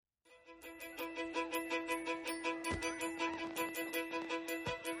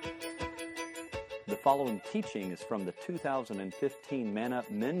The following teaching is from the 2015 Man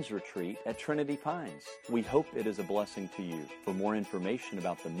Up Men's Retreat at Trinity Pines. We hope it is a blessing to you. For more information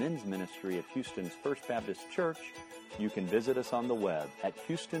about the men's ministry at Houston's First Baptist Church, you can visit us on the web at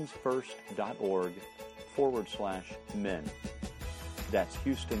houstonsfirst.org/men. That's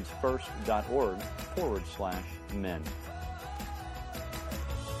houstonsfirst.org/men.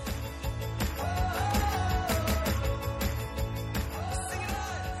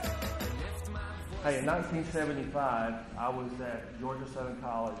 Hey, in 1975, I was at Georgia Southern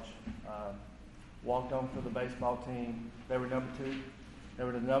College. Walked on for the baseball team. They were number two. They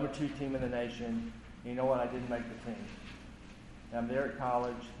were the number 2 team in the nation. And you know what? I didn't make the team. And I'm there at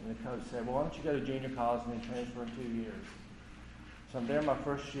college, and the coach said, well, why don't you go to junior college and then transfer in 2 years? So I'm there my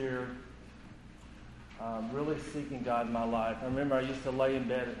first year, really seeking God in my life. I remember I used to lay in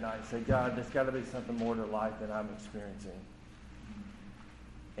bed at night and say, God, there's got to be something more to life than I'm experiencing.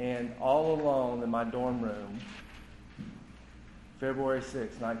 And all alone in my dorm room, February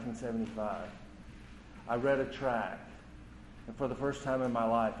 6, 1975, I read a tract. And for the first time in my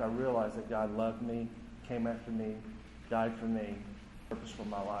life, I realized that God loved me, came after me, died for me, purpose for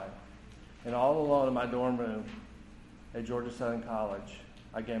my life. And all alone in my dorm room at Georgia Southern College,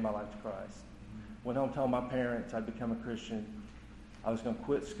 I gave my life to Christ. Went home, told my parents I'd become a Christian. I was going to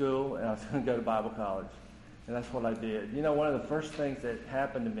quit school, and I was going to go to Bible college. And that's what I did. You know, one of the first things that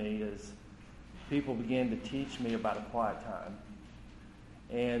happened to me is people began to teach me about a quiet time.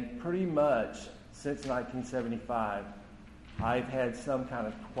 And pretty much since 1975, I've had some kind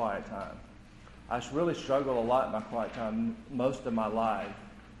of quiet time. I really struggled a lot in my quiet time most of my life.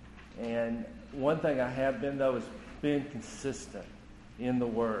 And one thing I have been, though, is been consistent in the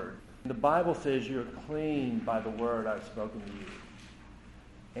Word. The Bible says you're clean by the Word I've spoken to you.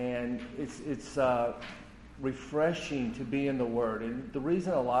 And it's refreshing to be in the Word. And the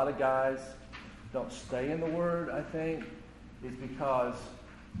reason a lot of guys don't stay in the Word, I think, is because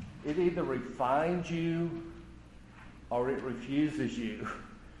it either refines you or it refuses you.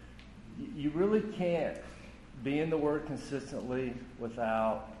 You really can't be in the Word consistently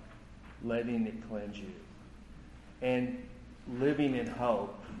without letting it cleanse you and living in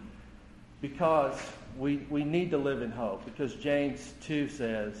hope. Because we need to live in hope. Because James 2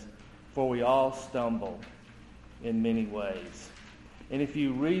 says, for we all stumble in many ways. And if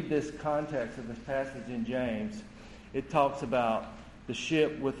you read this context of this passage in James, it talks about the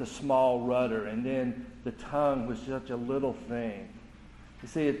ship with a small rudder, and then the tongue was such a little thing. You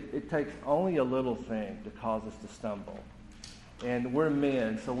see, it takes only a little thing to cause us to stumble. And we're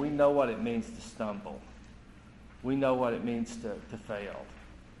men, so we know what it means to stumble. We know what it means to fail.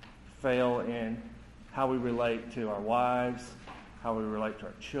 Fail in how we relate to our wives, how we relate to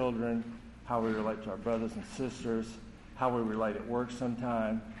our children, how we relate to our brothers and sisters, how we relate at work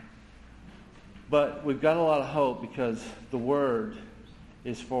sometime. But we've got a lot of hope because the Word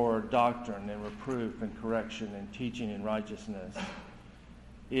is for doctrine and reproof and correction and teaching in righteousness.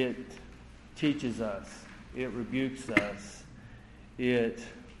 It teaches us. It rebukes us. It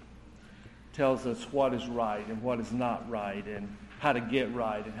tells us what is right and what is not right and how to get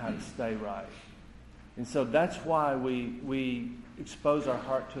right and how to stay right. And so that's why we expose our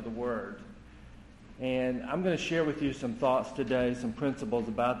heart to the Word. And I'm going to share with you some thoughts today, some principles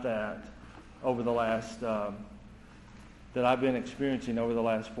about that over the last, that I've been experiencing over the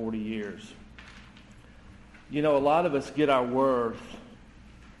last 40 years. You know, a lot of us get our worth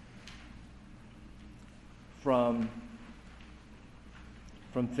from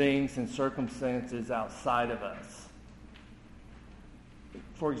things and circumstances outside of us.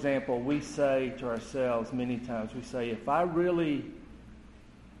 For example, we say to ourselves many times, we say, if I really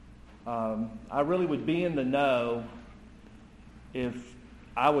would be in the know if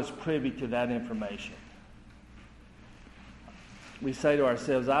I was privy to that information. We say to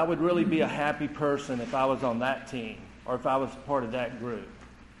ourselves, I would really be a happy person if I was on that team or if I was part of that group.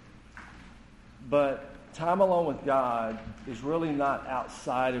 But time alone with God is really not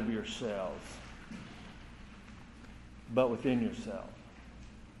outside of yourselves, but within yourself.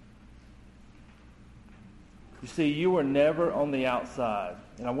 You see, you were never on the outside.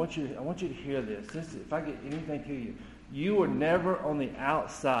 And I want you to hear this. If I get anything to you, you were never on the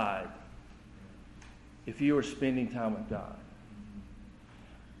outside if you were spending time with God.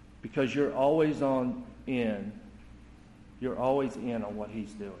 Because you're always in. You're always in on what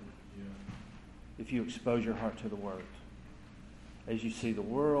He's doing. Yeah. If you expose your heart to the Word. As you see the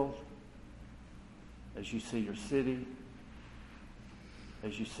world, as you see your city,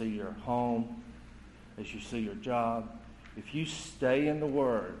 as you see your home, as you see your job, if you stay in the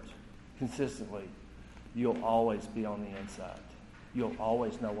Word consistently, you'll always be on the inside. You'll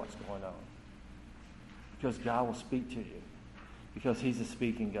always know what's going on. because God will speak to you, because He's a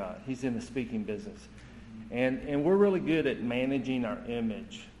speaking God. He's in the speaking business. And we're really good at managing our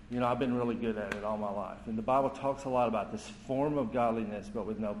image. I've been really good at it all my life. And the Bible talks a lot about this form of godliness, but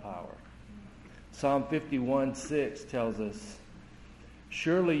with no power. Psalm 51:6 tells us,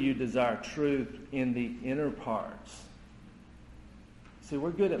 surely you desire truth in the inner parts. See,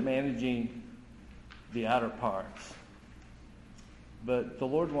 we're good at managing the outer parts. But the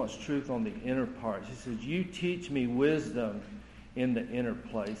Lord wants truth on the inner parts. He says, you teach me wisdom in the inner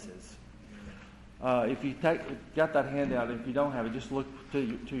places. If you got that handout, if you don't have it, just look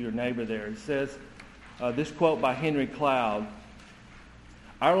to your neighbor there. It says, this quote by Henry Cloud,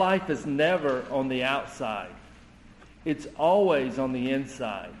 our life is never on the outside. It's always on the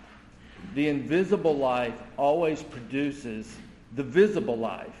inside. The invisible life always produces the visible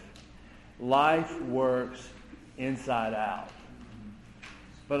life. Life works inside out.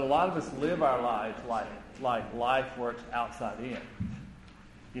 But a lot of us live our lives like life works outside in.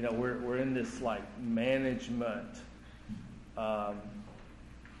 We're in this management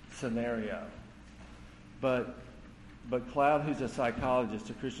scenario. But Cloud, who's a psychologist,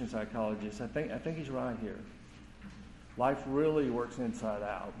 a Christian psychologist, I think he's right here. Life really works inside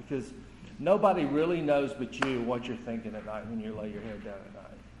out, because nobody really knows but you what you're thinking at night when you lay your head down at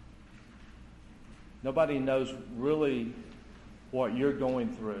night. Nobody knows really what you're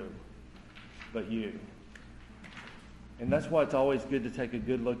going through but you. And that's why it's always good to take a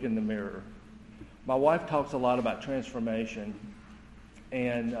good look in the mirror. My wife talks a lot about transformation,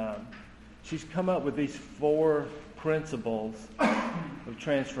 and she's come up with these 4 principles of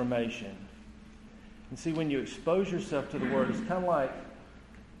transformation. And see, when you expose yourself to the Word, it's kind of like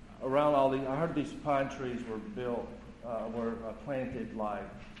around all these. I heard these pine trees were planted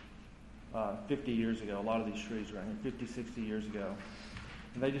 50 years ago. A lot of these trees around here, 50, 60 years ago.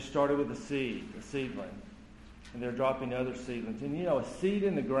 And they just started with a seedling. And they're dropping other seedlings. And a seed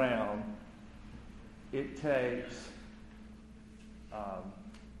in the ground, it takes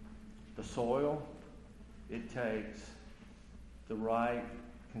the soil, it takes the right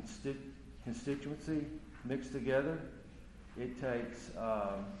constituency mixed together. It takes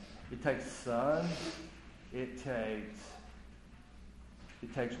sun. It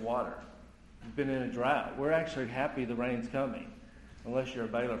takes water. We've been in a drought. We're actually happy the rain's coming, unless you're a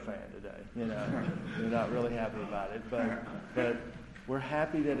Baylor fan today. You're not really happy about it, but we're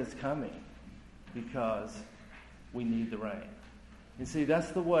happy that it's coming because we need the rain. And see,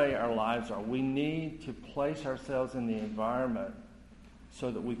 that's the way our lives are. We need to place ourselves in the environment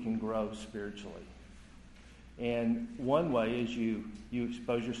so that we can grow spiritually. And one way is you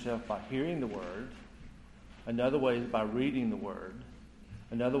expose yourself by hearing the Word. Another way is by reading the Word.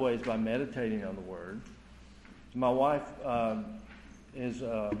 Another way is by meditating on the Word. My wife is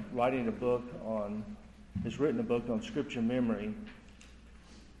writing a book has written a book on Scripture memory,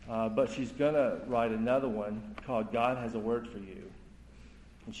 but she's going to write another one called God Has a Word for You.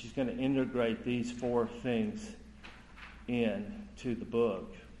 And she's going to integrate these 4 things into the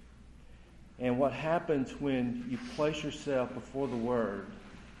book. And what happens when you place yourself before the Word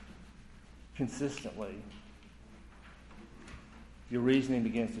consistently, your reasoning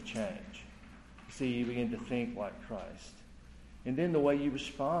begins to change. See, you begin to think like Christ. And then the way you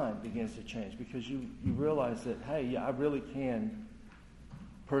respond begins to change, because you realize that, hey, yeah, I really can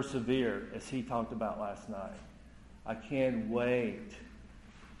persevere, as he talked about last night. I can wait,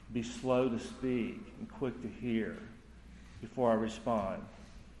 be slow to speak and quick to hear before I respond.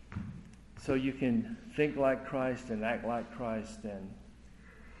 So you can think like Christ and act like Christ, and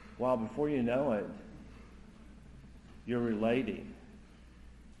before you know it, you're relating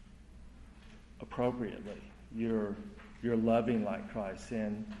appropriately. You're loving like Christ,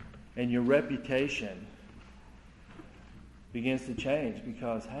 and your reputation begins to change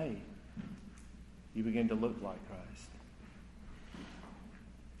because, hey, you begin to look like Christ.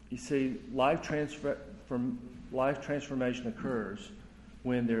 You see, life transformation occurs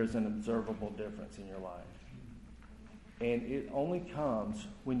when there's an observable difference in your life. And it only comes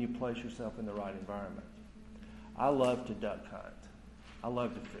when you place yourself in the right environment. I love to duck hunt. I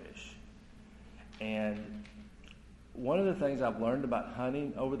love to fish. And one of the things I've learned about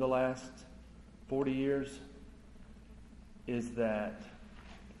hunting over the last 40 years is that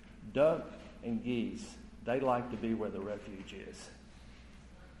duck and geese, they like to be where the refuge is.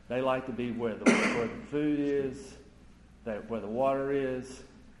 They like to be where the food is, where the water is.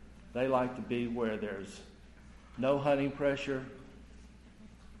 They like to be where there's no hunting pressure.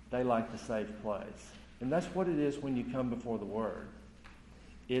 They like the safe place. And that's what it is when you come before the Word.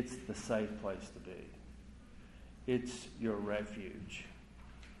 It's the safe place to be. It's your refuge.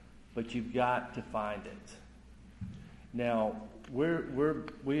 but you've got to find it. Now,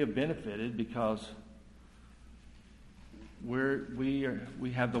 we have benefited because we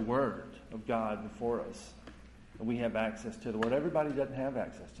have the Word of God before us, and we have access to the Word. Everybody doesn't have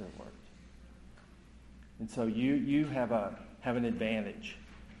access to the Word, and so you have an advantage.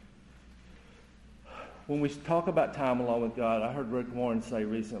 When we talk about time alone with God, I heard Rick Warren say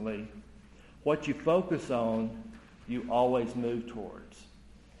recently, what you focus on, you always move towards.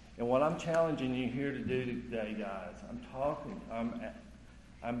 And what I'm challenging you here to do today, guys,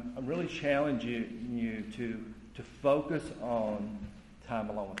 I'm really challenging you to focus on time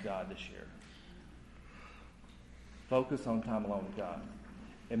alone with God this year. Focus on time alone with God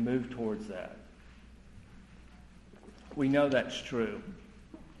and move towards that. We know that's true.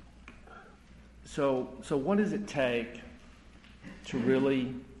 So what does it take to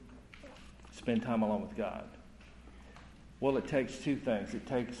really spend time alone with God? Well, it takes two things. It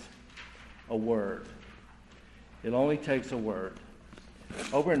takes a word. It only takes a word.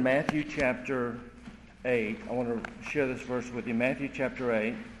 Over in Matthew chapter 8, I want to share this verse with you. Matthew chapter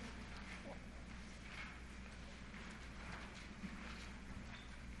 8.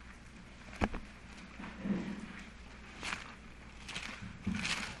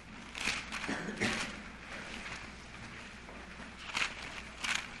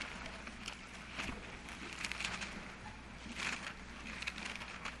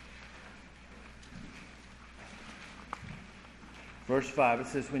 Verse 5, it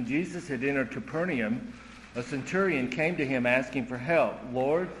says, when Jesus had entered Capernaum, a centurion came to him asking for help.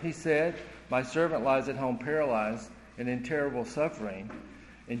 Lord, he said, my servant lies at home paralyzed and in terrible suffering.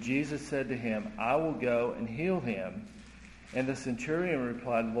 And Jesus said to him, I will go and heal him. And the centurion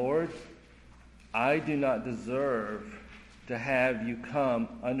replied, Lord, I do not deserve to have you come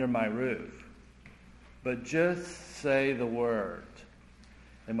under my roof, but just say the word,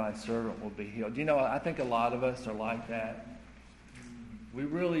 and my servant will be healed. You know, I think a lot of us are like that. We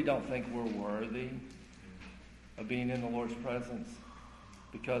really don't think we're worthy of being in the Lord's presence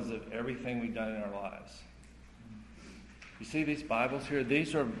because of everything we've done in our lives. You see these Bibles here?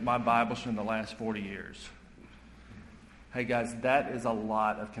 These are my Bibles from the last 40 years. Hey guys, that is a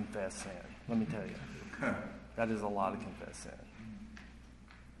lot of confessed sin. Let me tell you. That is a lot of confessed sin.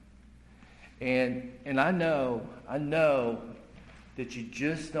 And I know that you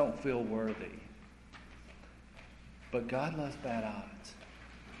just don't feel worthy. But God loves bad odds.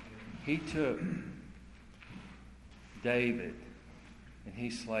 He took David and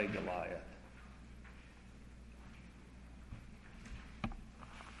he slayed Goliath.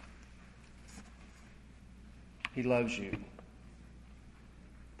 He loves you.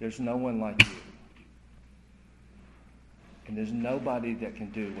 There's no one like you. And there's nobody that can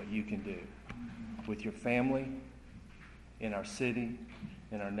do what you can do with your family, in our city,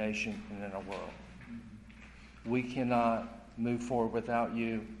 in our nation, and in our world. We cannot move forward without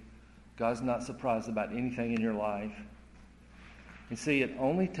you. God's not surprised about anything in your life. And see, it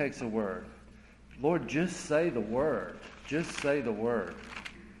only takes a word. Lord, just say the word. Just say the word.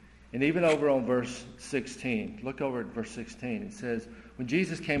 And even over on verse 16, look over at verse 16. It says, when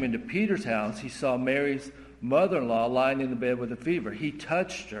Jesus came into Peter's house, he saw Mary's mother-in-law lying in the bed with a fever. He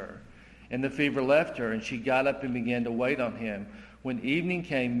touched her, and the fever left her, and she got up and began to wait on him. When evening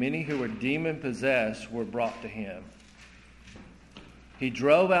came, many who were demon-possessed were brought to him. He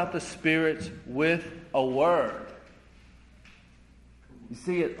drove out the spirits with a word. You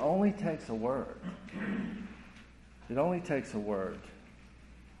see, it only takes a word. It only takes a word.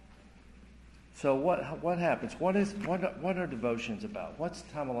 So what happens? What are devotions about? What's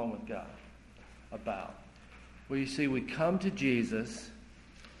time alone with God about? Well, you see, we come to Jesus,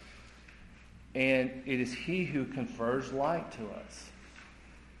 and it is He who confers light to us.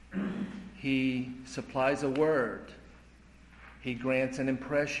 He supplies a word. He grants an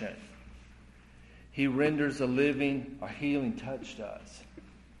impression. He renders a living or healing touch to us.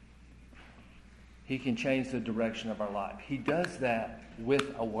 He can change the direction of our life. He does that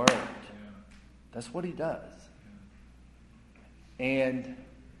with a word. That's what He does. And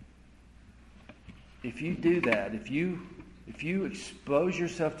if you do that, if you expose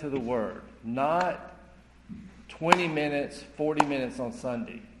yourself to the Word, not 20 minutes, 40 minutes on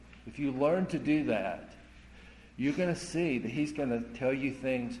Sunday, if you learn to do that, you're going to see that He's going to tell you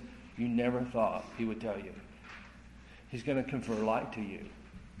things you never thought He would tell you. He's going to confer light to you.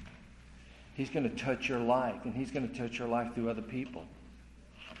 He's going to touch your life, and He's going to touch your life through other people.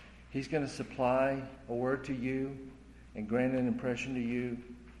 He's going to supply a word to you and grant an impression to you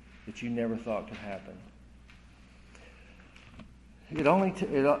that you never thought could happen.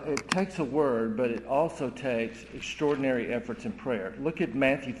 It takes a word, but it also takes extraordinary efforts in prayer. Look at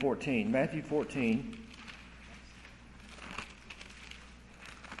Matthew 14. Matthew 14.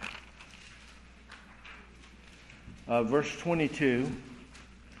 Verse 22.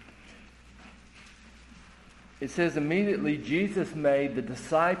 It says, immediately Jesus made the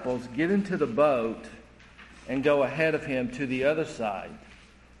disciples get into the boat and go ahead of him to the other side,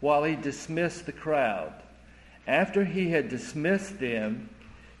 while he dismissed the crowd. After he had dismissed them,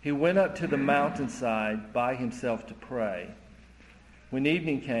 he went up to the mountainside by himself to pray. When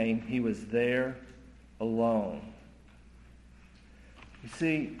evening came, he was there alone. You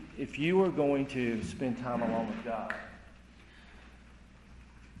see, if you are going to spend time alone with God,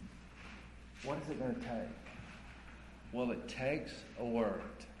 what is it going to take? Well, it takes a word.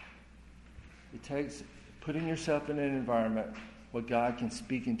 It takes putting yourself in an environment where God can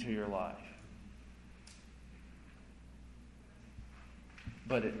speak into your life.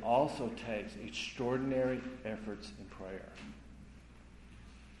 But it also takes extraordinary efforts in prayer.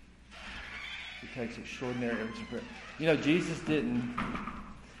 It takes extraordinary efforts in prayer. You know, Jesus didn't...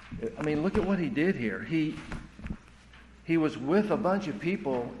 I mean, look at what he did here. He was with a bunch of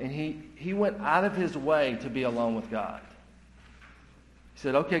people, and he went out of his way to be alone with God. He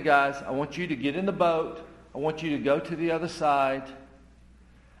said, okay, guys, I want you to get in the boat. I want you to go to the other side.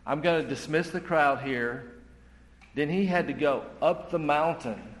 I'm going to dismiss the crowd here. Then he had to go up the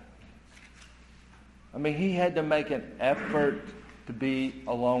mountain. I mean, he had to make an effort to be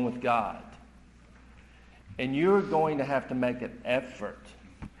alone with God. And you're going to have to make an effort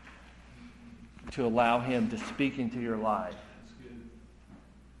to allow him to speak into your life.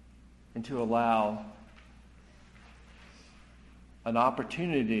 And to allow an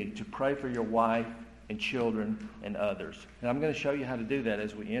opportunity to pray for your wife and children and others. And I'm going to show you how to do that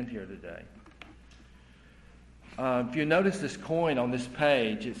as we end here today. If you notice this coin on this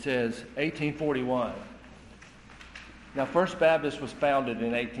page, it says 1841. Now, First Baptist was founded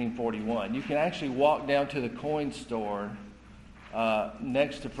in 1841. You can actually walk down to the coin store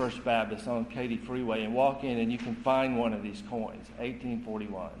next to First Baptist on Katy Freeway and walk in, and you can find one of these coins,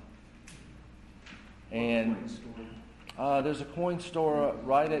 1841. And there's a coin store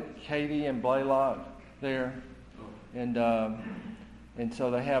right at Katy and Blaylock there, and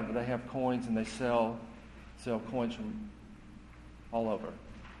so they have coins, and they sell coins from all over.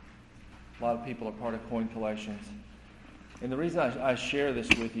 A lot of people are part of coin collections. And the reason I share this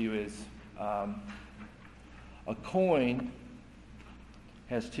with you is a coin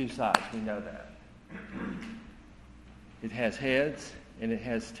has two sides. We know that. It has heads and it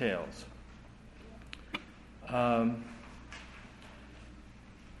has tails. And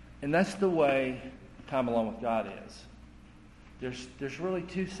that's the way time alone with God is. There's really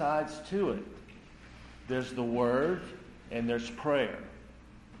two sides to it. There's the Word and there's prayer.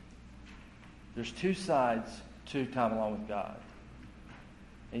 There's two sides to time alone with God.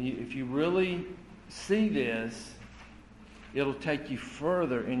 And if you really see this, it'll take you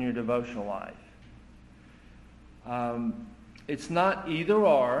further in your devotional life. It's not either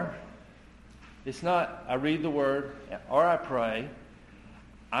or. It's not I read the Word or I pray.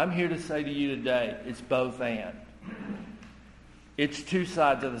 I'm here to say to you today, it's both and. It's two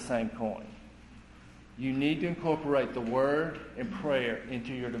sides of the same coin. You need to incorporate the Word and prayer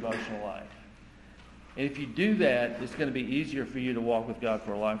into your devotional life. And if you do that, it's going to be easier for you to walk with God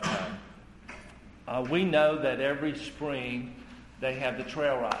for a lifetime. We know that every spring they have the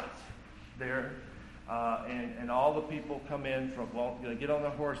trail rides there. And all the people come in they get on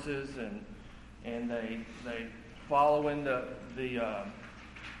their horses and they follow in the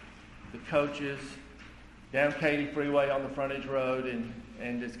coaches down Katy Freeway on the frontage road,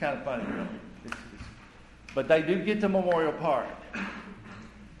 and it's kind of funny, really. But they do get to Memorial Park.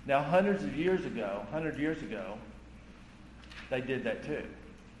 Now, 100 years ago, they did that too.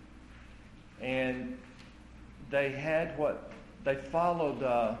 And they followed,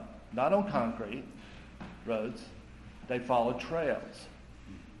 not on concrete roads, they followed trails.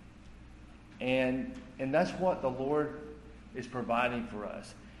 And that's what the Lord is providing for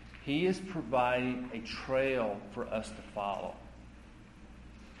us. He is providing a trail for us to follow.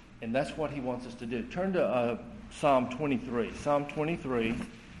 And that's what He wants us to do. Turn to Psalm 23. Psalm 23.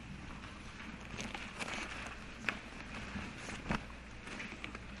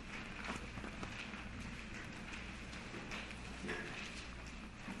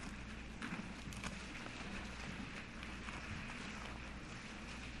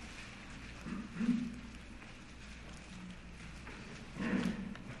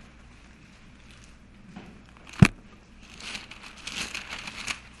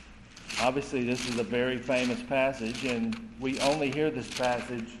 Obviously, this is a very famous passage, and we only hear this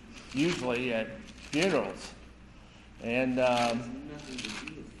passage usually at funerals. And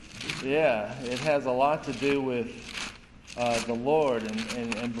it has a lot to do with the Lord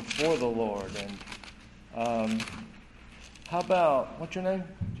and before the Lord. And how about, what's your name?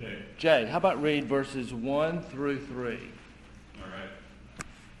 Jay. Jay. How about read verses 1 through 3? All right.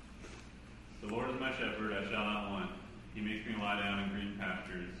 The Lord is my shepherd, I shall not want. He makes me lie down in green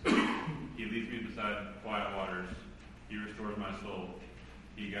pastures. He leads me beside quiet waters. He restores my soul.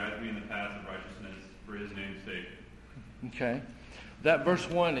 He guides me in the paths of righteousness for his name's sake. Okay. That verse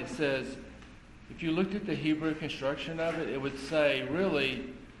 1, it says, if you looked at the Hebrew construction of it, it would say,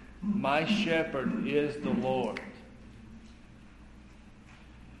 really, my shepherd is the Lord.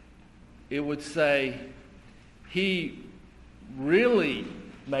 It would say, he really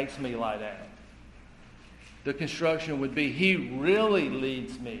makes me lie down. The construction would be, he really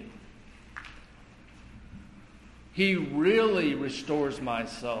leads me. He really restores my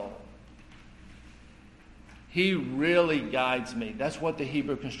soul. He really guides me. That's what the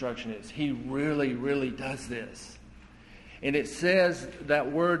Hebrew construction is. He really, really does this. And it says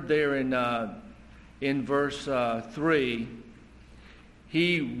that word there in verse 3,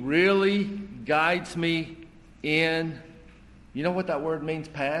 he really guides me in, you know what that word means,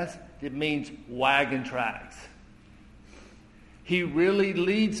 past? It means wagon tracks. He really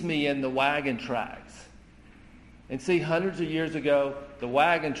leads me in the wagon tracks. And see, hundreds of years ago, the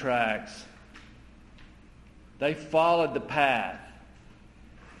wagon tracks, they followed the path.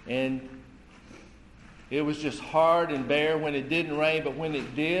 And it was just hard and bare when it didn't rain, but when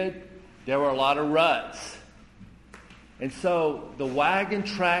it did, there were a lot of ruts. And so the wagon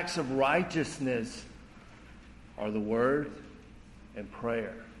tracks of righteousness are the Word and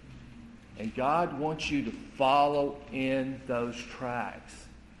prayer. And God wants you to follow in those tracks.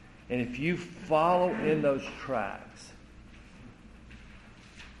 And if you follow in those tracks,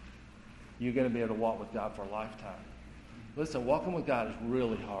 you're going to be able to walk with God for a lifetime. Listen, walking with God is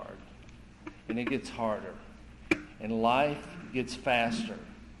really hard. And it gets harder. And life gets faster.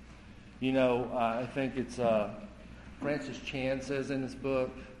 You know, I think it's Francis Chan says in his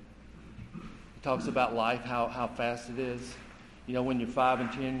book, he talks about life, how fast it is. You know, when you're 5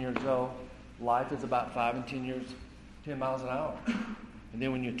 and 10 years old, life is about 5 and 10 miles an hour. And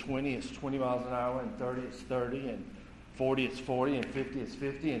then when you're 20, it's 20 miles an hour, and 30, it's 30, and 40, it's 40, and 50, it's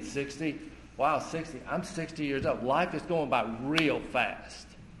 50, and 60. Wow, 60. I'm 60 years old. Life is going by real fast.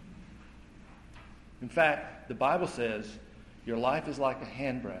 In fact, the Bible says your life is like a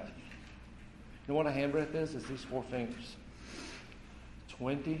handbreadth. You know what a handbreadth is? It's these 4 fingers.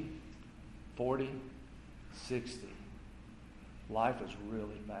 20, 40, 60. Life is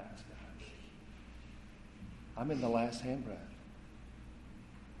really fast, guys. I'm in the last handbreadth.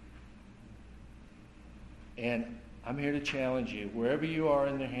 And I'm here to challenge you. Wherever you are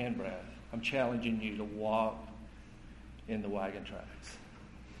in the handbreadth, I'm challenging you to walk in the wagon tracks.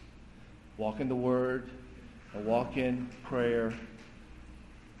 Walk in the Word and walk in prayer.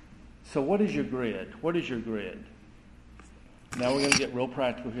 So what is your grid? What is your grid? Now we're going to get real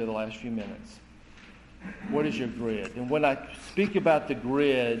practical here the last few minutes. What is your grid? And when I speak about the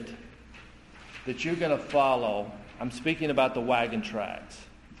grid that you're going to follow, I'm speaking about the wagon tracks.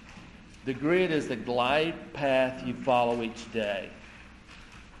 The grid is the glide path you follow each day.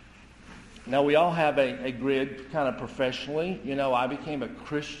 Now, we all have a grid kind of professionally. You know, I became a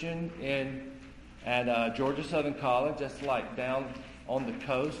Christian at Georgia Southern College. That's like down on the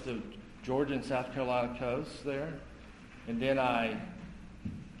coast of Georgia and South Carolina coast there. And then I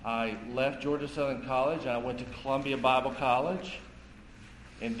left Georgia Southern College and I went to Columbia Bible College.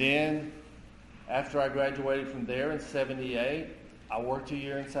 And then after I graduated from there in 78, I worked a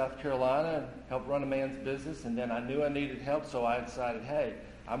year in South Carolina and helped run a man's business. And then I knew I needed help, so I decided, hey,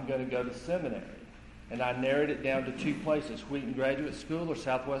 I'm going to go to seminary. And I narrowed it down to 2 places, Wheaton Graduate School or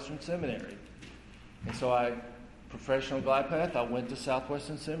Southwestern Seminary. And so professional glide path, I went to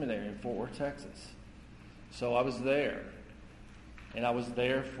Southwestern Seminary in Fort Worth, Texas. So I was there. And I was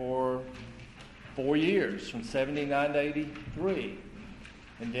there for 4 years, from 79 to 83.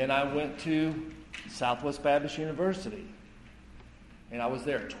 And then I went to Southwest Baptist University. And I was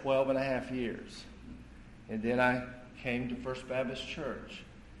there 12 and a half years. And then I came to First Baptist Church.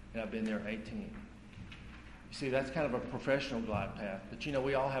 And I've been there 18. You see, that's kind of a professional glide path. But you know,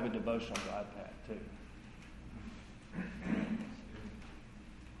 we all have a devotional glide path too.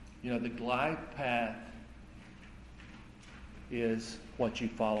 You know, the glide path is what you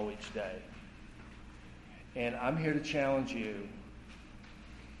follow each day. And I'm here to challenge you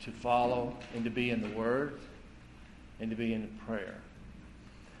to follow and to be in the Word and to be in prayer.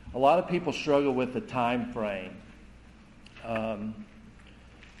 a lot of people struggle with the time frame.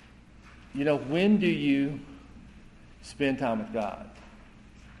 When do you spend time with God?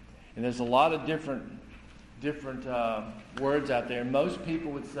 And there's a lot of different words out there. Most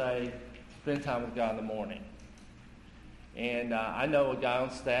people would say spend time with God in the morning. And I know a guy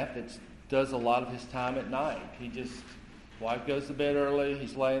on staff that does a lot of his time at night. Wife goes to bed early,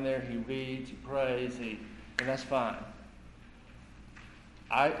 he's laying there, he reads, he prays, and that's fine.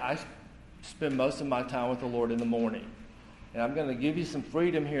 I spend most of my time with the Lord in the morning. And I'm going to give you some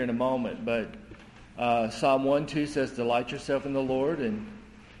freedom here in a moment, but Psalm 1:2 says, delight yourself in the Lord, and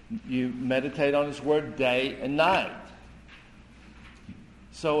you meditate on His Word day and night.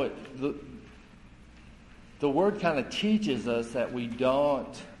 So the Word kind of teaches us that we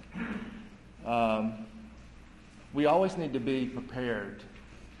don't, we always need to be prepared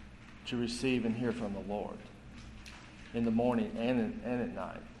to receive and hear from the Lord in the morning and at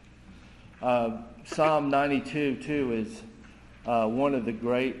night. Psalm 92 too is one of the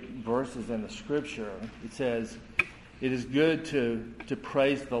great verses in the Scripture. It says, it is good to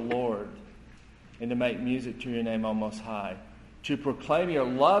praise the Lord and to make music to your name on Most High, to proclaim your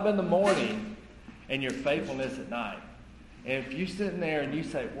love in the morning and your faithfulness at night. And if you're sitting there and you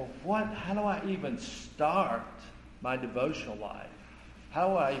say, well, how do I even start my devotional life? How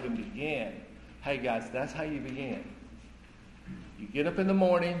do I even begin? Hey guys, that's how you begin. You get up in the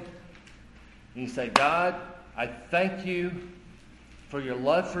morning and you say, God, I thank you for your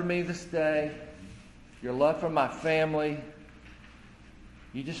love for me this day, your love for my family.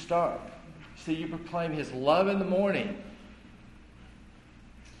 You just start. See, you proclaim His love in the morning.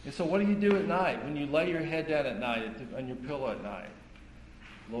 And so what do you do at night when you lay your head down at night on your pillow at night?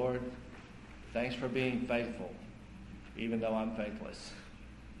 Lord, thanks for being faithful, even though I'm faithless.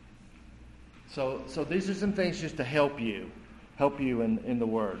 So these are some things just to help you in the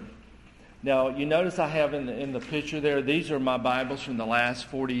Word. Now, you notice I have in the picture there, these are my Bibles from the last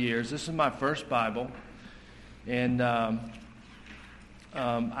 40 years. This is my first Bible. And I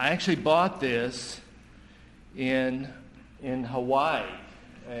actually bought this in Hawaii.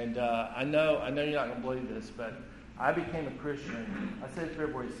 And I know you're not going to believe this, but I became a Christian. I said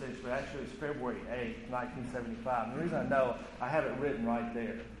February 6th, but actually it's February 8th, 1975. And the reason I know, I have it written right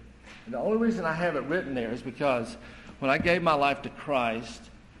there. And the only reason I have it written there is because when I gave my life to Christ,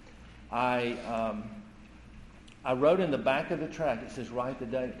 I wrote in the back of the track, it says, write the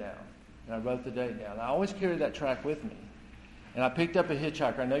date down. And I wrote the date down. I always carry that track with me. And I picked up a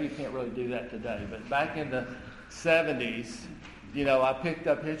hitchhiker. I know you can't really do that today, but back in the 70s, I picked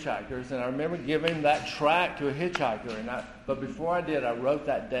up hitchhikers, and I remember giving that track to a hitchhiker. But before I did, I wrote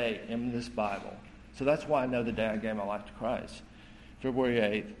that date in this Bible. So that's why I know the day I gave my life to Christ, February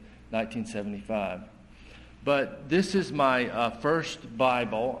 8th, 1975. But this is my first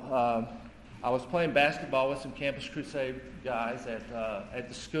Bible. I was playing basketball with some Campus Crusade guys at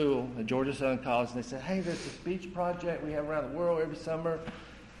the school at Georgia Southern College, and they said, hey, there's this beach project we have around the world every summer.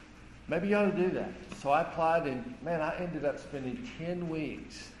 Maybe you ought to do that. So I applied, and man, I ended up spending 10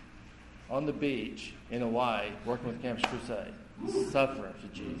 weeks on the beach in Hawaii working with Campus Crusade, suffering for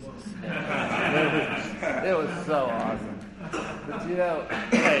Jesus. It was so awesome. But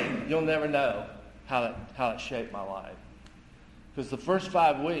hey, you'll never know how it shaped my life. Because the first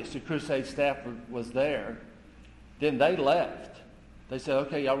 5 weeks, the Crusade staff was there. Then they left. They said,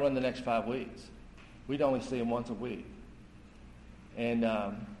 okay, y'all run the next 5 weeks. We'd only see them once a week. And,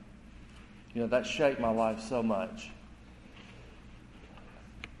 that shaped my life so much.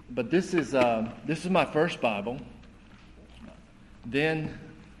 But this is my first Bible. Then,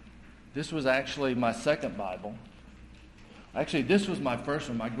 this was actually my second Bible. Actually, this was my first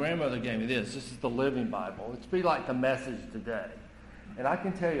one. My grandmother gave me this. This is the Living Bible. It's be like the Message today. And I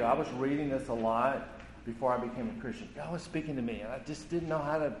can tell you, I was reading this a lot before I became a Christian. God was speaking to me, and I just didn't know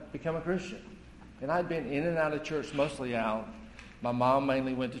how to become a Christian. And I'd been in and out of church, mostly out. My mom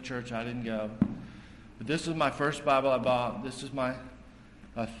mainly went to church. I didn't go. But this was my first Bible I bought. This is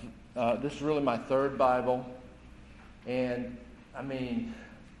this is really my third Bible. And,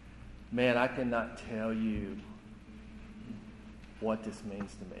 man, I cannot tell you what this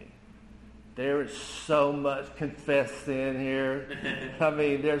means to me. There is so much confessed sin here.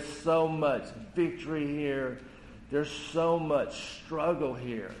 There's so much victory here. There's so much struggle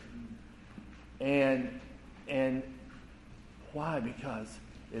here. And why? Because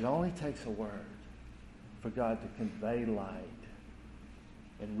it only takes a word for God to convey light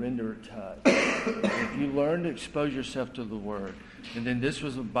and render a touch. If you learn to expose yourself to the Word, and then this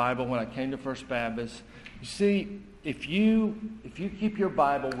was a Bible when I came to First Baptist. You see, if you keep your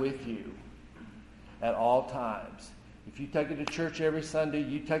Bible with you at all times, If you take it to church every Sunday,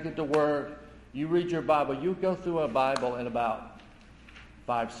 you take it to work, you read your Bible, you go through a Bible in about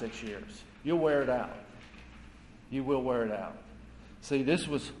 5-6 years. You'll wear it out. You will wear it out. See, this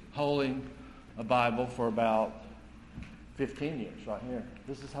was holding a Bible for about 15 years right here.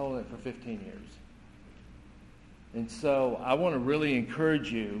 This is holding it for 15 years. And so I want to really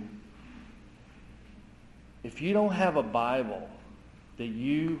encourage you, if you don't have a Bible that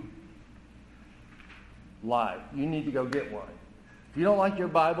you like, you need to go get one. If you don't like your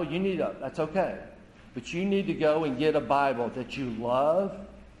Bible, that's okay. But you need to go and get a Bible that you love,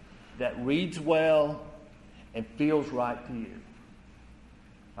 that reads well, and feels right to you.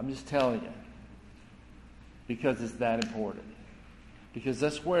 I'm just telling you. Because it's that important. Because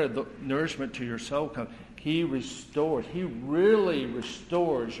that's where the nourishment to your soul comes. He restores. He really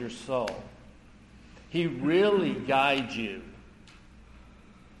restores your soul. He really guides you.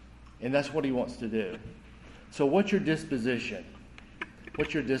 And that's what he wants to do. So what's your disposition?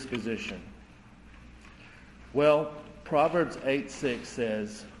 What's your disposition? Well, Proverbs 8:6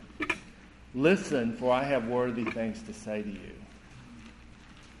 says, "Listen, for I have worthy things to say to you."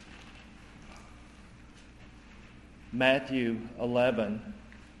 Matthew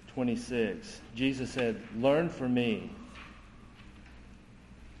 11:26, Jesus said, "Learn from me."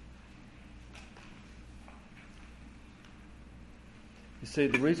 You see,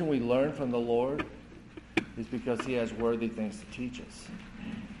 the reason we learn from the Lord is because he has worthy things to teach us.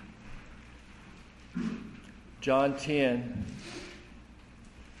 John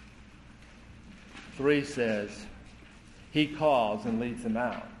 10:3 says, he calls and leads them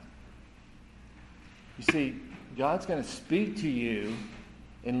out. You see, God's going to speak to you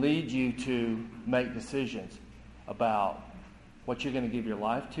and lead you to make decisions about what you're going to give your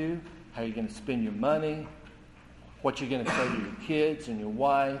life to, how you're going to spend your money, what you're going to say to your kids and your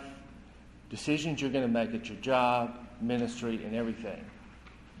wife, decisions you're going to make at your job, ministry, and everything.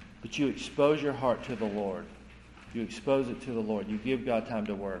 But you expose your heart to the Lord. You expose it to the Lord. You give God time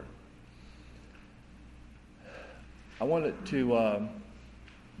to work. I wanted to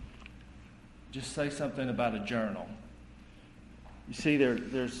just say something about a journal. You see,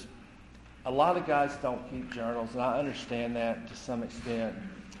 there's a lot of guys don't keep journals, and I understand that to some extent.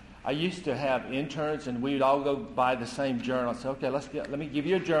 I used to have interns, and we'd all go buy the same journal. Say, okay, let me give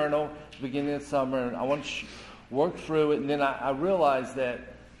you a journal at the beginning of the summer, and I want to work through it. And then I realized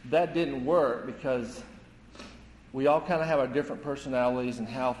that didn't work because we all kind of have our different personalities and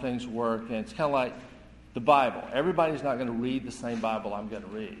how things work, and it's kind of like the Bible. Everybody's not going to read the same Bible I'm going to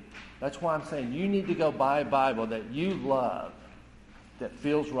read. That's why I'm saying you need to go buy a Bible that you love, that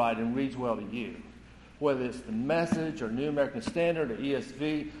feels right and reads well to you. Whether it's the Message or New American Standard or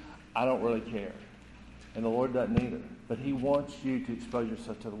ESV, I don't really care. And the Lord doesn't either. But he wants you to expose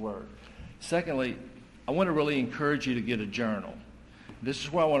yourself to the Word. Secondly, I want to really encourage you to get a journal. This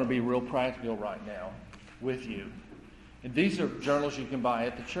is where I want to be real practical right now with you. And these are journals you can buy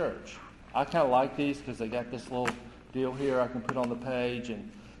at the church. I kind of like these because they got this little deal here I can put on the page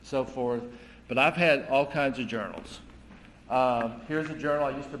and so forth. But I've had all kinds of journals. Here's a journal.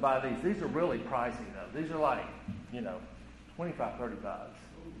 I used to buy these. These are really pricey, though. These are like, $25, $30.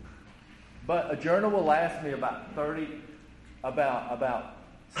 But a journal will last me about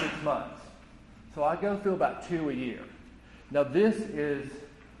 6 months. So I go through about 2 a year. Now this is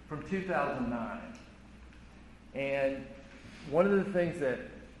from 2009. And one of the things that,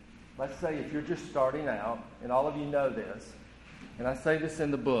 let's say if you're just starting out, and all of you know this, and I say this in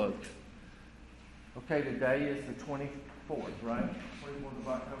the book, okay, today is the 24th, right? 24th of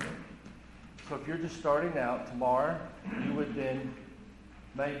October. So if you're just starting out, tomorrow you would then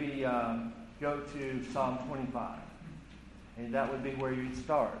maybe go to Psalm 25. And that would be where you'd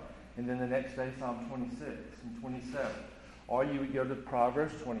start. And then the next day, Psalm 26 and 27. Or you would go to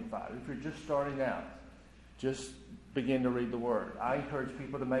Proverbs 25. If you're just starting out, just begin to read the Word. I encourage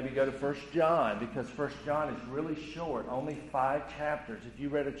people to maybe go to 1 John because 1 John is really short, only 5 chapters. If you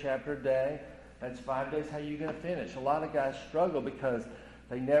read a chapter a day, that's 5 days. How are you going to finish? A lot of guys struggle because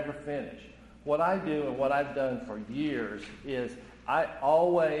they never finish. What I do and what I've done for years is I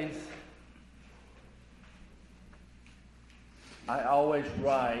always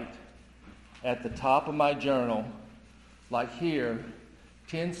write at the top of my journal, like here,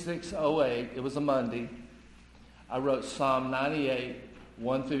 10/6/08, it was a Monday, I wrote Psalm 98,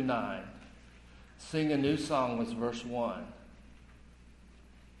 1 through 9. Sing a new song was verse 1.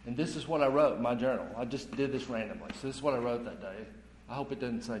 And this is what I wrote in my journal. I just did this randomly. So this is what I wrote that day. I hope it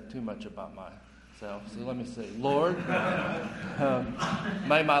doesn't say too much about myself. So let me see. Lord,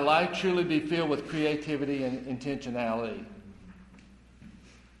 may my life truly be filled with creativity and intentionality.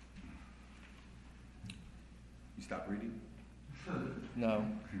 stop reading? No.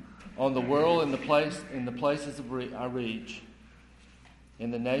 On the world and the places I reach,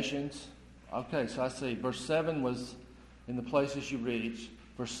 in the nations. Okay, so I see. Verse 7 was in the places you reach.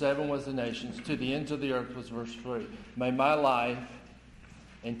 Verse 7 was the nations. To the ends of the earth was verse 3. May my life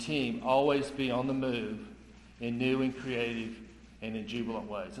and team always be on the move in new and creative and in jubilant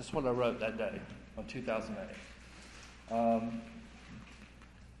ways. That's what I wrote that day on 2008.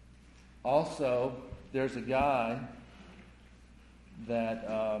 Also, there's a guy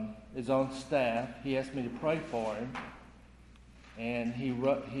that is on staff. He asked me to pray for him. And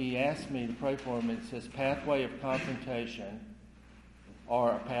he asked me to pray for him. It says pathway of confrontation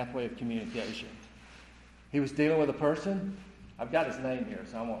or a pathway of communication. He was dealing with a person. I've got his name here,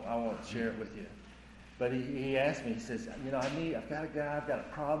 so I won't share it with you. But he asked me, he says, I've got a guy I've got a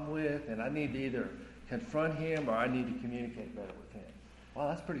problem with, and I need to either confront him or I need to communicate better with him. Wow,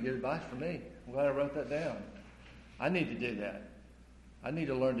 that's pretty good advice for me. I'm glad I wrote that down. I need to do that. I need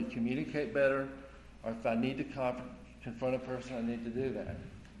to learn to communicate better, or if I need to confront a person, I need to do that.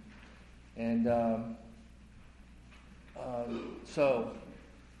 And so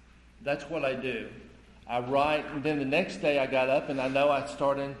that's what I do. I write, and then the next day I got up and I know I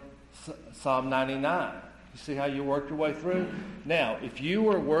started Psalm 99. You see how you work your way through? Now, if you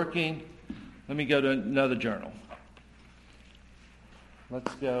were working, let me go to another journal.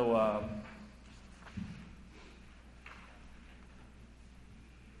 Let's go.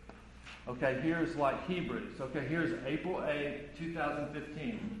 Okay, here's like Hebrews. Okay, here's April 8,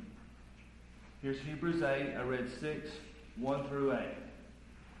 2015. Here's Hebrews 8. I read 6, 1 through 8.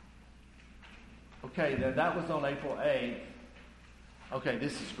 Okay, then that was on April 8th. Okay,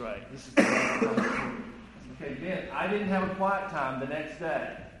 this is great. Okay, then I didn't have a quiet time the next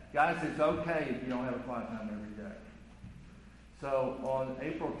day. Guys, it's okay if you don't have a quiet time every day. So on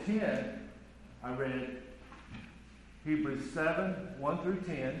April 10th, I read Hebrews 7, 1 through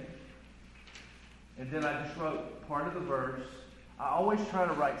 10. And then I just wrote part of the verse. I always try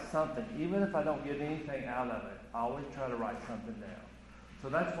to write something. Even if I don't get anything out of it, I always try to write something down. So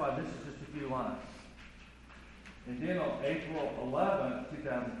that's why this is just a few lines. And then on April 11,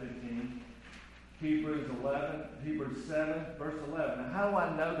 2015, Hebrews 7, verse 11. Now, how do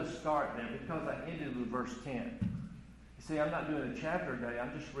I know to start there? Because I ended with verse 10. You see, I'm not doing a chapter a day.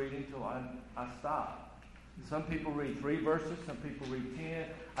 I'm just reading till I stop. Some people read 3 verses. Some people read 10.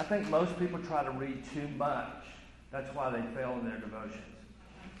 I think most people try to read too much. That's why they fail in their devotions.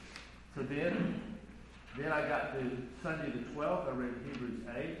 So then I got to Sunday the 12th. I read Hebrews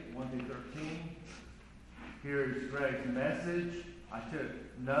 8, 1 through 13. Here's Greg's message. I took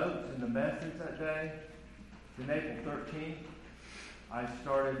notes in the message that day. Then April 13th, I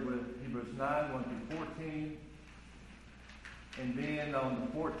started with Hebrews 9, 1 through 14. And then on the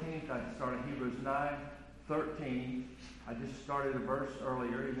 14th, I started Hebrews 9, 13. I just started a verse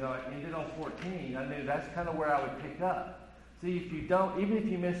earlier. Even though I ended on 14, I knew that's kind of where I would pick up. See, if you don't, even if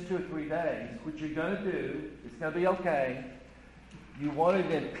you miss 2 or 3 days, what you're going to do, it's going to be okay. You want to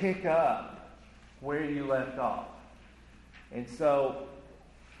then pick up where you left off. And so,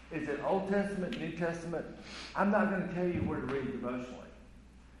 is it Old Testament, New Testament? I'm not going to tell you where to read devotionally.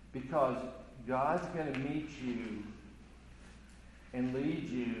 Because God's going to meet you and lead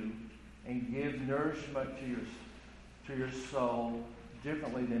you and give nourishment to your soul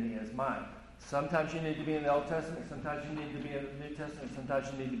differently than He has mine. Sometimes you need to be in the Old Testament, sometimes you need to be in the New Testament, sometimes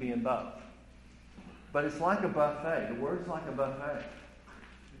you need to be in both. But it's like a buffet. The Word's like a buffet.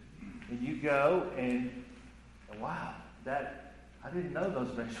 And you go and, wow, I didn't know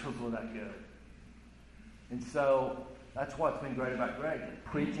those vegetables were that good. And so that's what's been great about Greg.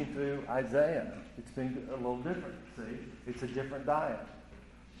 Preaching through Isaiah. It's been a little different, see? It's a different diet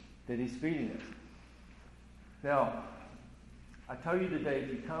that he's feeding us. Now, I tell you today, if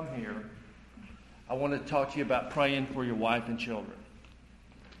you come here, I want to talk to you about praying for your wife and children.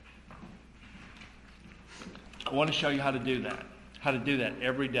 I want to show you how to do that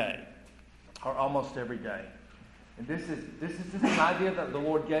every day, or almost every day. And this is just an idea that the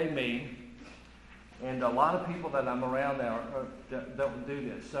Lord gave me, and a lot of people that I'm around now don't do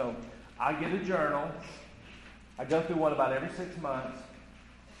this. So I get a journal. I go through one about every 6 months.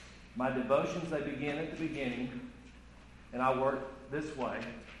 My devotions, they begin at the beginning, and I work this way.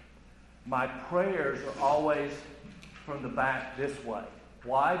 My prayers are always from the back this way.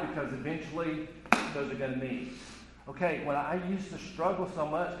 Why? Because eventually those are going to meet. Okay, when I used to struggle so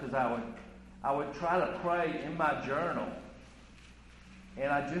much because I would try to pray in my journal,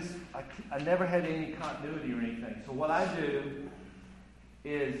 and I never had any continuity or anything. So what I do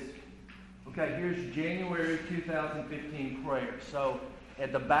is, okay, here's January 2015 prayer. So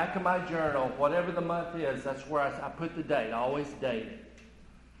at the back of my journal, whatever the month is, that's where I put the date. I always date it.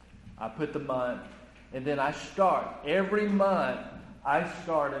 I put the month, and then I start. Every month, I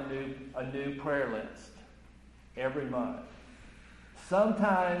start a new prayer list. Every month.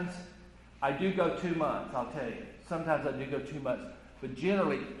 Sometimes I do go 2 months, I'll tell you. Sometimes I do go 2 months. But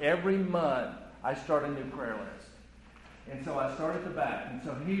generally, every month, I start a new prayer list. And so I start at the back. And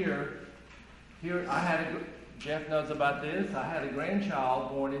so here I had Jeff knows about this. I had a grandchild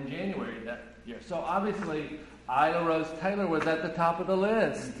born in January that year. So obviously, Ida Rose Taylor was at the top of the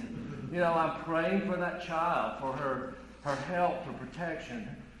list. You know, I'm praying for that child, for her health, her protection,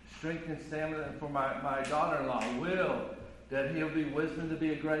 strength and stamina, and for my daughter-in-law, Will, that he'll be wisdom to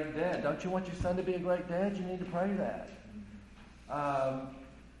be a great dad. Don't you want your son to be a great dad? You need to pray that.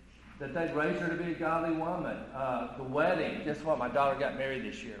 That they'd raise her to be a godly woman. The wedding. Guess what? My daughter got married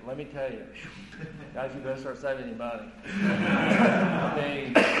this year. Let me tell you. Guys, you better start saving your money. I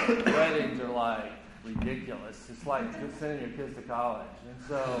mean, weddings are like ridiculous. It's like sending your kids to college. And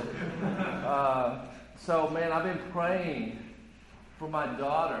so man, I've been praying for my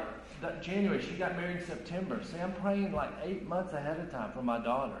daughter. January, she got married in September. See, I'm praying like 8 months ahead of time for my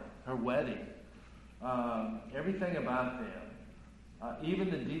daughter, her wedding. Everything about them. Even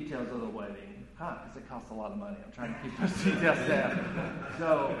the details of the wedding, because it costs a lot of money. I'm trying to keep those details down.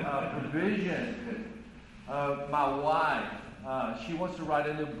 So, provision. My wife, she wants to write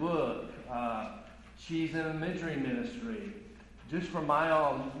a new book. She's in a mentoring ministry. Just for my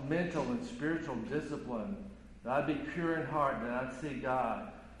own mental and spiritual discipline, that I'd be pure in heart, that I'd see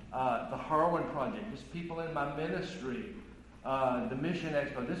God. The Harwin Project, just people in my ministry. The Mission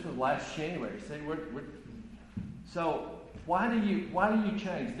Expo. This was last January. See, so. Why do you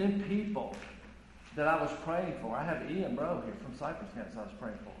change? Then people that I was praying for. I have Ian Rowe here from Cypress Camps I was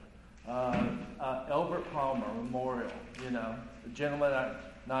praying for. Elbert Palmer Memorial, you know. The gentleman,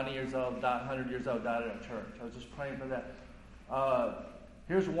 90 years old, 100 years old, died at a church. I was just praying for that.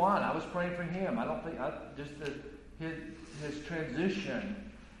 Here's one. I was praying for him. His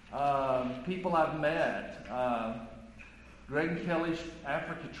transition. People I've met. Greg and Kelly's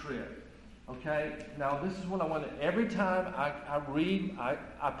Africa trip. Okay, now this is what I want to, every time I read,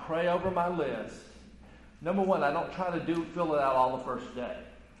 I pray over my list. Number one, I don't try to fill it out all the first day.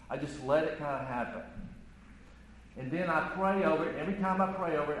 I just let it kind of happen. And then I pray over it. Every time I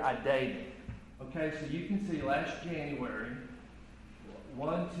pray over it, I date it. Okay, so you can see last January,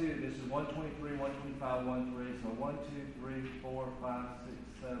 this is 123, 125, 13. So 1, 2, 3, 4, 5,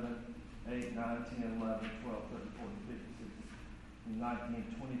 6, 7, 8, 9, 10, 11, 12, 13, 14, 15, 16, 19,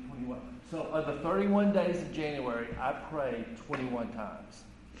 20, 21. So of the 31 days of January, I prayed 21 times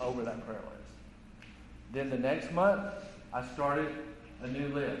over that prayer list. Then the next month, I started a new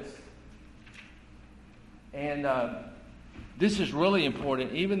list. And this is really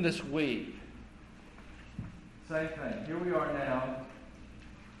important, even this week. Same thing. Here we are now.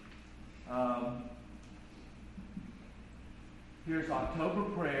 Here's October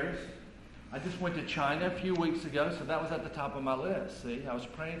prayers. I just went to China a few weeks ago, so that was at the top of my list. See, I was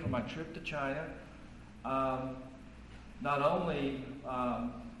praying for my trip to China. Not only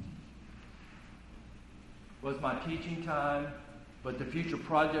was my teaching time, but the future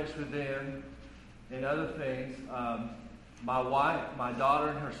projects with them and other things. My wife, my daughter,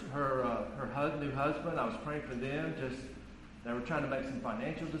 and her new husband, I was praying for them. They were trying to make some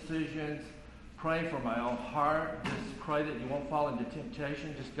financial decisions. Praying for my own heart. Just pray that you won't fall into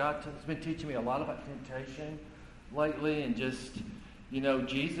temptation. God's been teaching me a lot about temptation lately, and just, you know,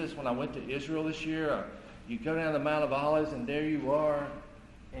 Jesus, when I went to Israel this year, you go down the Mount of Olives, and there you are,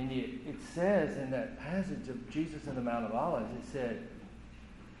 and it says in that passage of Jesus in the Mount of Olives, it said,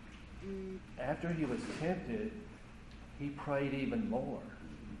 after he was tempted, he prayed even more.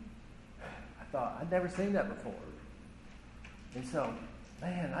 I thought, I'd never seen that before. And so,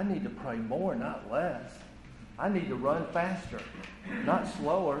 man, I need to pray more, not less. I need to run faster, not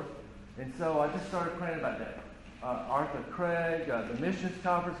slower. And so I just started praying about that. Arthur Craig, the missions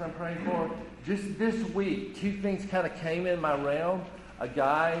conference I'm praying for. Just this week, 2 things kind of came in my realm. A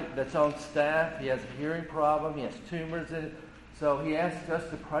guy that's on staff, he has a hearing problem, he has tumors in it. So he asked us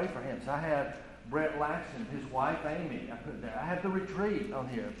to pray for him. So I have Brett Laxton, his wife Amy, I put there. I have the retreat on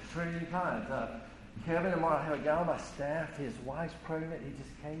here, Trinity Pines. Kevin and I have a guy on my staff. His wife's pregnant. He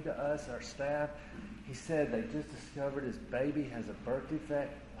just came to us, our staff. He said they just discovered his baby has a birth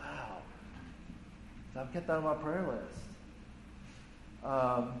defect. Wow. So I've kept that on my prayer list.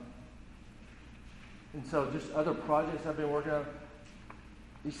 And so just other projects I've been working on.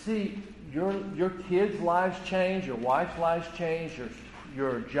 You see, your kids' lives change, your wife's lives change,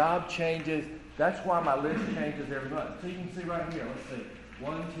 your job changes. That's why my list changes every month. So you can see right here. Let's see.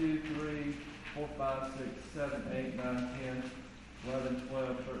 1, 2, 3, 4, 5, 6, 7, 8, 9, 10, 11,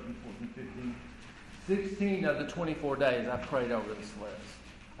 12, 13, 14, 15. 16 of the 24 days I prayed over this list.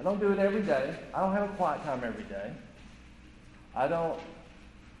 I don't do it every day. I don't have a quiet time every day. I don't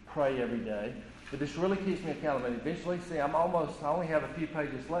pray every day. But this really keeps me accountable. And eventually, see, I only have a few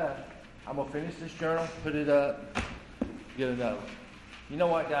pages left. I'm going to finish this journal, put it up, get another one. You know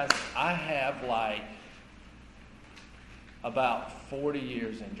what, guys? I have about 40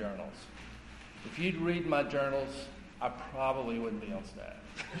 years in journals. If you'd read my journals, I probably wouldn't be on staff.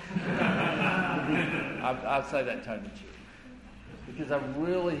 I'd say that tongue in cheek. Because I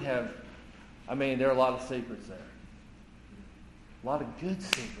really have, there are a lot of secrets there. A lot of good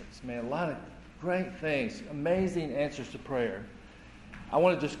secrets, man. A lot of great things. Amazing answers to prayer. I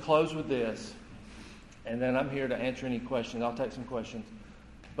want to just close with this. And then I'm here to answer any questions. I'll take some questions.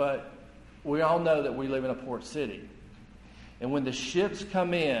 But we all know that we live in a port city. And when the ships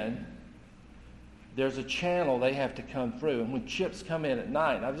come in, there's a channel they have to come through. And when ships come in at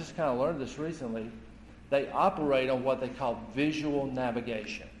night, I've just kind of learned this recently, they operate on what they call visual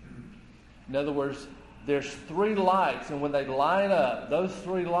navigation. In other words, there's 3 lights, and when they line up, those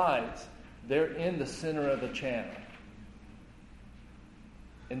 3 lights, they're in the center of the channel.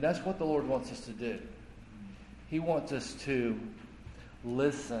 And that's what the Lord wants us to do. He wants us to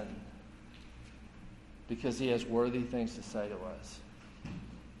listen because He has worthy things to say to us.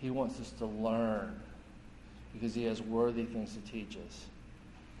 He wants us to learn because He has worthy things to teach us.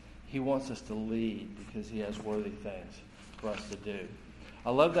 He wants us to lead because He has worthy things for us to do. I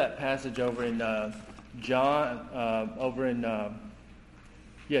love that passage over in John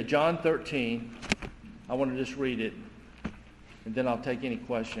 13. I want to just read it, and then I'll take any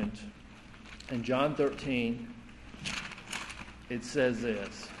questions. In John 13, it says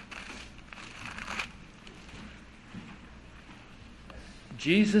this.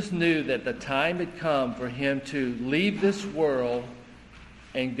 Jesus knew that the time had come for Him to leave this world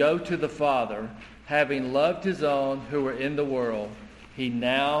and go to the Father. Having loved His own who were in the world, He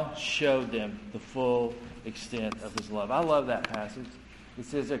now showed them the full extent of His love. I love that passage. It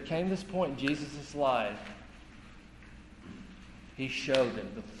says there came this point in Jesus' life, He showed them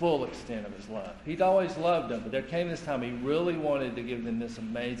the full extent of His love. He'd always loved them, but there came this time He really wanted to give them this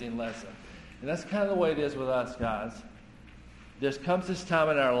amazing lesson. And that's kind of the way it is with us, guys. There comes this time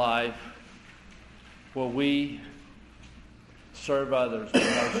in our life where we serve others with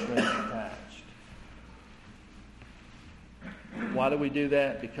no strings attached. Why do we do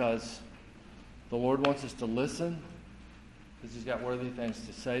that? Because the Lord wants us to listen, because He's got worthy things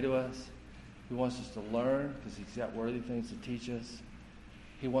to say to us. He wants us to learn, because He's got worthy things to teach us.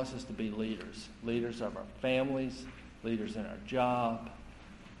 He wants us to be leaders. Leaders of our families, leaders in our job,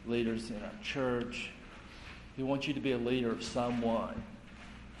 leaders in our church. He wants you to be a leader of someone.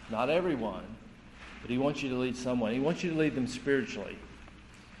 Not everyone, but He wants you to lead someone. He wants you to lead them spiritually.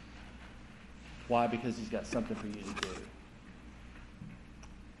 Why? Because He's got something for you to do.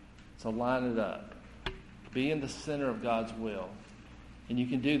 So line it up. Be in the center of God's will. And you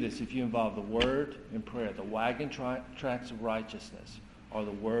can do this if you involve the Word and prayer. The wagon tracks of righteousness are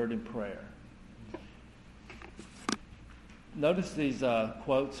the Word and prayer. Notice these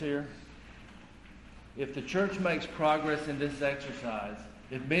quotes here. If the church makes progress in this exercise,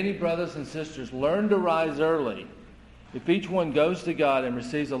 if many brothers and sisters learn to rise early, if each one goes to God and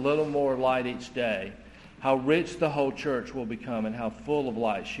receives a little more light each day, how rich the whole church will become and how full of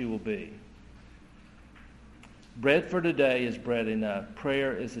light she will be. Bread for today is bread enough.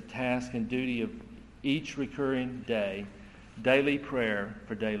 Prayer is a task and duty of each recurring day. Daily prayer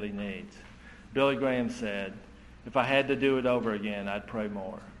for daily needs. Billy Graham said, if I had to do it over again, I'd pray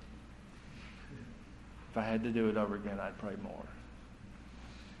more. If I had to do it over again, I'd pray more.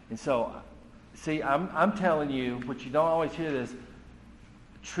 And so, see, I'm telling you, but you don't always hear this,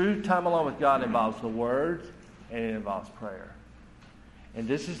 true time alone with God involves the Word and it involves prayer. And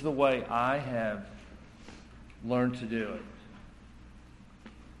this is the way I have learned to do it.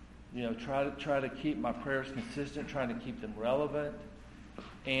 You know, try to keep my prayers consistent, trying to keep them relevant.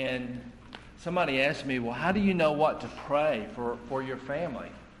 And somebody asked me, well, how do you know what to pray for your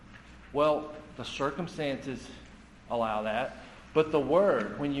family? Well, the circumstances allow that. But the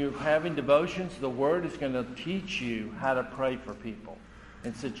Word, when you're having devotions, the Word is going to teach you how to pray for people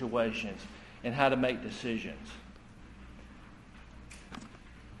in situations and how to make decisions.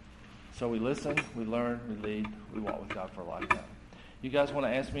 So we listen, we learn, we lead, we walk with God for a lifetime. You guys want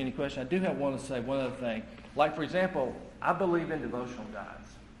to ask me any questions? I do want to say one other thing. Like, for example, I believe in devotional guides.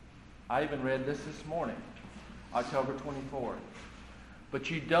 I even read this morning, October 24th. But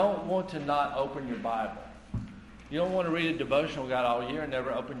you don't want to not open your Bible. You don't want to read a devotional guide all year and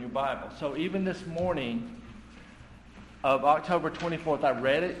never open your Bible. So even this morning of October 24th, I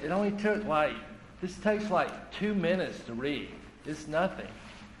read it. It only took this takes 2 minutes to read. It's nothing.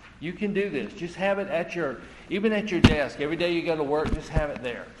 You can do this. Just have it even at your desk. Every day you go to work, just have it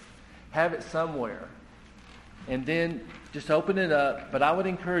there. Have it somewhere. And then just open it up. But I would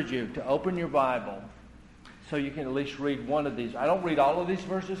encourage you to open your Bible so you can at least read one of these. I don't read all of these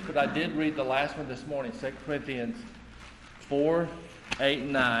verses, but I did read the last one this morning, 2 Corinthians 4, 8,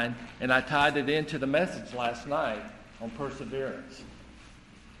 and 9. And I tied it into the message last night on perseverance.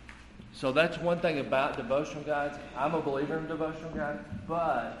 So that's one thing about devotional guides. I'm a believer in devotional guides,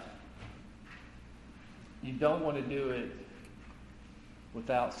 but you don't want to do it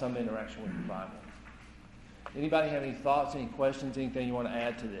without some interaction with the Bible. Anybody have any thoughts, any questions, anything you want to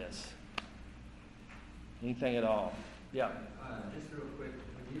add to this? Anything at all? Yeah. Just real quick,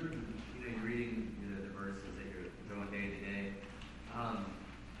 when you're reading the verses that you're going day to day,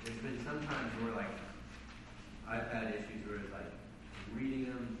 there's been some times where I've had issues where it's reading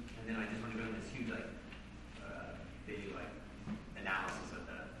them, and then I just want to go into this huge big analysis of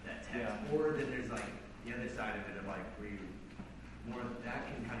that text. Yeah. Or then there's the other side of it of where you more that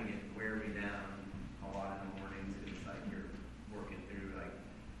can kind of wear me down a lot in the mornings, and it's you're working through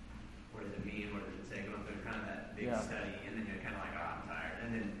what does it mean, what does it say, going through kind of that big study, and then you're kind of I'm tired, and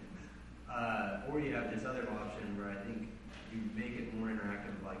then or you have this other option where I think you make it more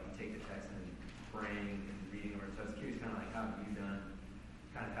interactive, you take the text and praying and reading over. So I was curious, kind of how have you done,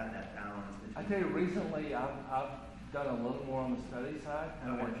 kind of had that balance? I tell you, recently I've done a little more on the study side,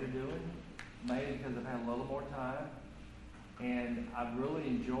 kind of what you're doing, mainly because I've had a little more time, and I've really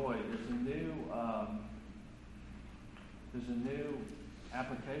enjoyed. There's a new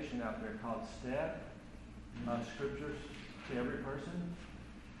application out there called STEP, Scriptures to Every Person,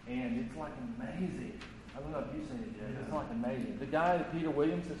 and it's amazing. I don't know if you've seen it yet. It's amazing. The guy, Peter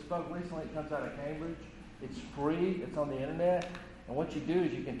Williams, that spoke recently, it comes out of Cambridge. It's free. It's on the internet. And what you do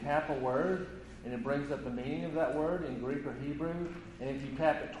is you can tap a word, and it brings up the meaning of that word in Greek or Hebrew. And if you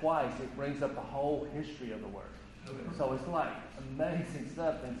tap it twice, it brings up the whole history of the word. Okay. So it's amazing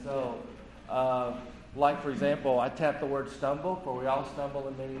stuff. And so, for example, I tap the word stumble, for we all stumble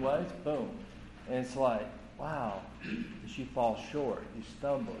in many ways. Boom. And it's wow, you fall short, you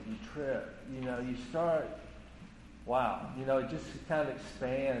stumble, you trip, you start, wow, it just kind of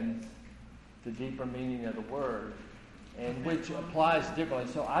expands the deeper meaning of the word, and which applies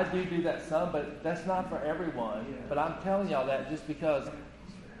differently. So I do that some, but that's not for everyone. Yeah. But I'm telling y'all that just because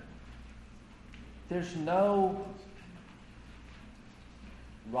there's no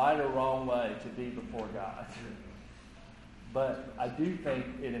right or wrong way to be before God. But I do think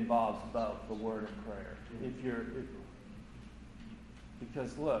it involves both the word and prayer.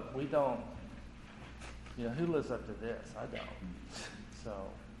 Because look, we don't, who lives up to this? I don't.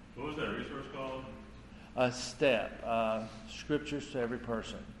 So. What was that resource called? STEP, Scriptures to Every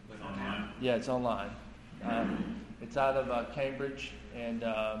Person. Online? Yeah, it's online. It's out of Cambridge, and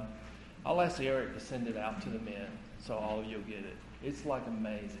I'll ask Eric to send it out to the men so all of you'll get it. It's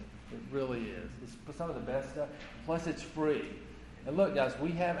amazing. It really is. It's some of the best stuff. Plus, it's free. And look, guys,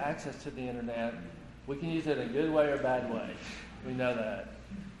 we have access to the internet. We can use it in a good way or a bad way. We know that.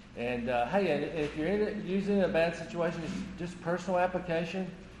 And hey, and if you're using it in a bad situation, it's just personal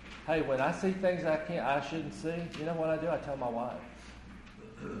application. Hey, when I see things I shouldn't see, you know what I do? I tell my wife.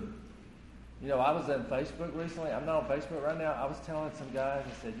 I was on Facebook recently. I'm not on Facebook right now. I was telling some guys,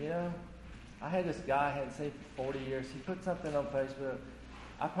 I said, I had this guy I hadn't seen for 40 years. He put something on Facebook.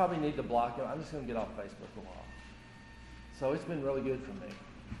 I probably need to block him. I'm just going to get off Facebook a while. So it's been really good for me.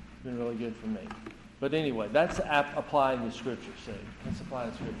 It's been really good for me. But anyway, that's applying the Scripture, see? That's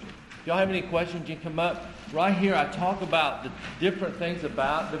applying the Scripture. If y'all have any questions, you can come up. Right here, I talk about the different things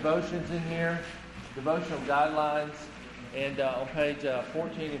about devotions in here, devotional guidelines, and on page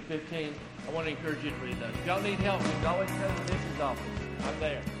 14 and 15, I want to encourage you to read those. If y'all need help, you can always come to the missions office. I'm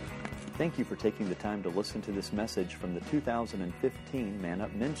there. Thank you for taking the time to listen to this message from the 2015 Man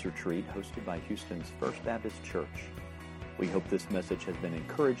Up Men's Retreat hosted by Houston's First Baptist Church. We hope this message has been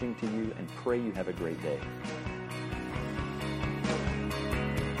encouraging to you and pray you have a great day.